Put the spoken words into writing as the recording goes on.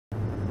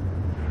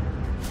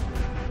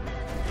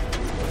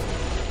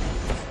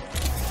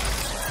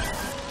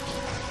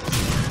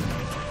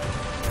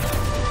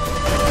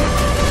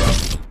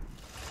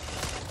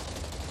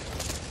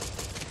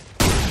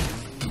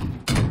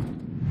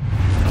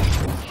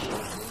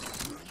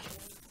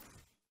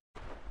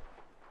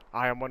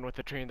I am one with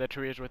the tree, and the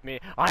tree is with me.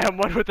 I am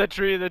one with the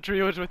tree, and the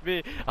tree is with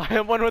me. I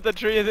am one with the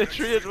tree, and the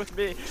tree is with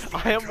me.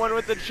 I am one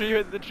with the tree,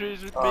 and the tree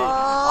is with me.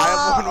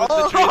 I am one with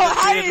the tree, and the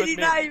tree is with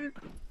me.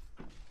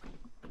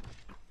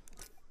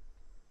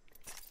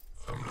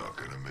 I'm not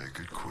gonna make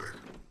it quick.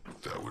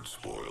 That would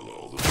spoil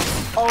all the.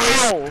 Oh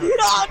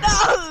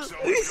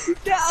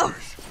No!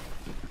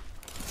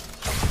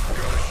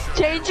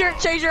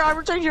 Change your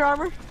armor, change your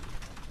armor.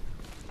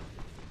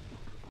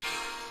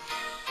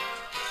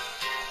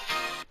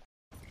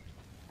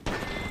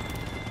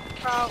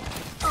 Bro,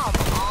 come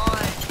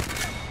on.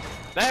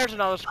 There's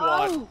another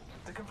squad. Oh.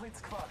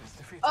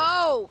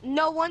 Oh,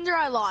 no wonder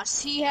I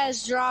lost. He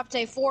has dropped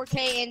a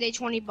 4K and a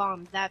 20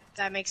 bomb. That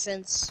makes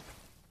sense.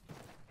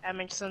 That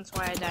makes sense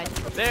why I died.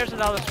 There's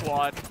another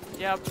squad.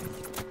 Yep.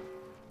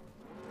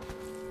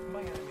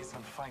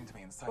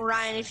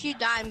 Ryan, if you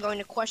die, I'm going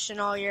to question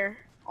all your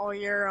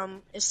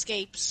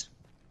escapes.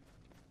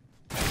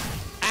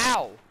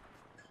 Ow!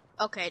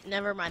 Okay,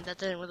 never mind. That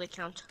didn't really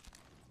count.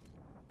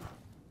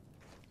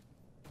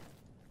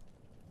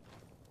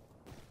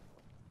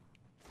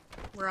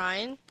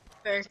 Ryan,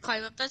 better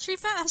climb up that tree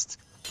fast.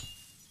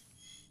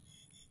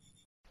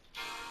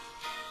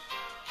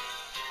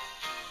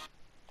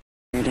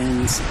 It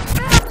ends.